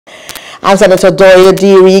And Senator Douye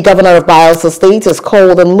Diri, governor of Bayelsa State, has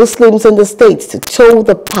called on Muslims in the state to toe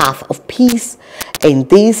the path of peace in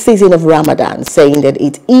this season of Ramadan, saying that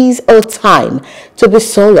it is a time to be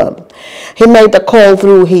solemn. He made the call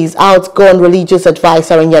through his outgoing religious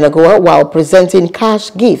advisor in Yenagoa while presenting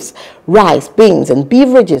cash gifts, rice, beans, and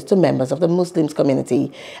beverages to members of the Muslim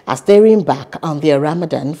community as they embark on their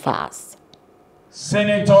Ramadan fast.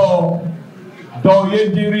 Senator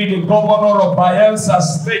Douye Diri, the governor of Bayelsa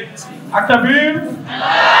State. Akabir,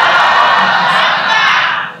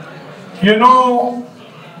 you know,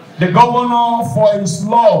 the governor, for his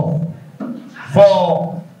love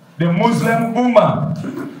for the Muslim Ummah,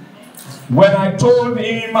 when I told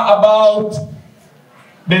him about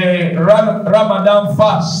the Ramadan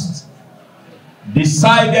fast,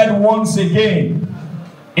 decided once again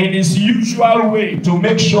in his usual way to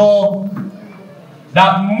make sure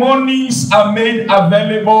that monies are made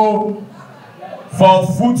available for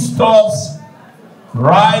foodstuffs,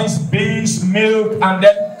 rice, beans, milk, and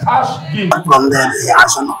then cash gift. From them, the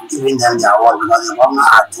action of giving them their award, because the governor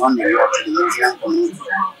had done a lot to the Muslim community.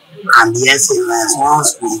 And yes,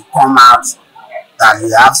 once we come out that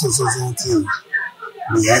we have so team,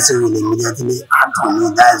 the SO will immediately act on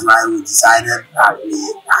it. That is why we decided that we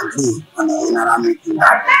agree on the general meeting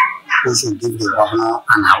that we should give the governor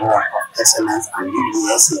an award of excellence and give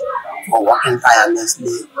the SO for working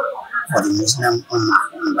tirelessly for the Muslim Ummah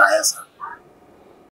in Bayelsa.